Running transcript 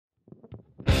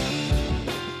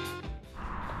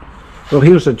Well,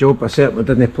 here's a job I certainly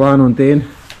didn't plan on doing.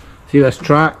 See this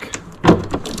track?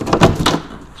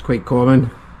 It's quite common.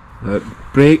 It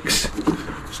breaks,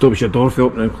 stops your door from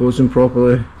opening and closing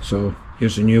properly, so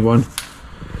here's a new one.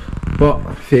 But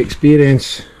for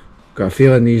experience, got a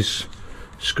feeling these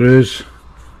screws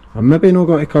are maybe not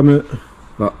going to come out,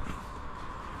 but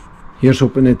here's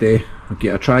hoping they do. I'll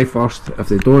get a try first. If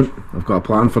they don't, I've got a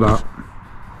plan for that.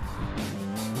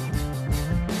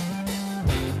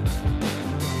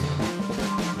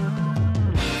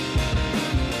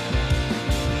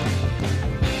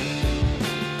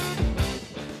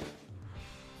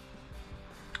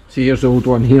 See, here's the old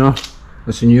one here.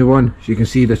 That's the new one. As you can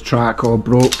see, this track all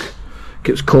broke,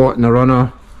 gets caught in the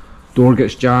runner, door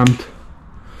gets jammed.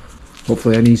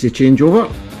 Hopefully an easy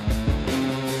changeover.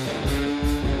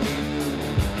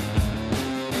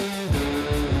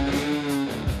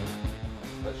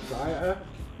 Let's try it out.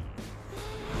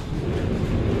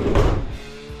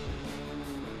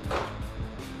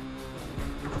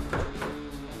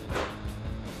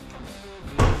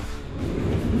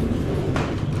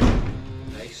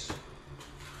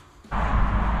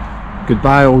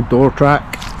 Goodbye old door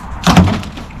track.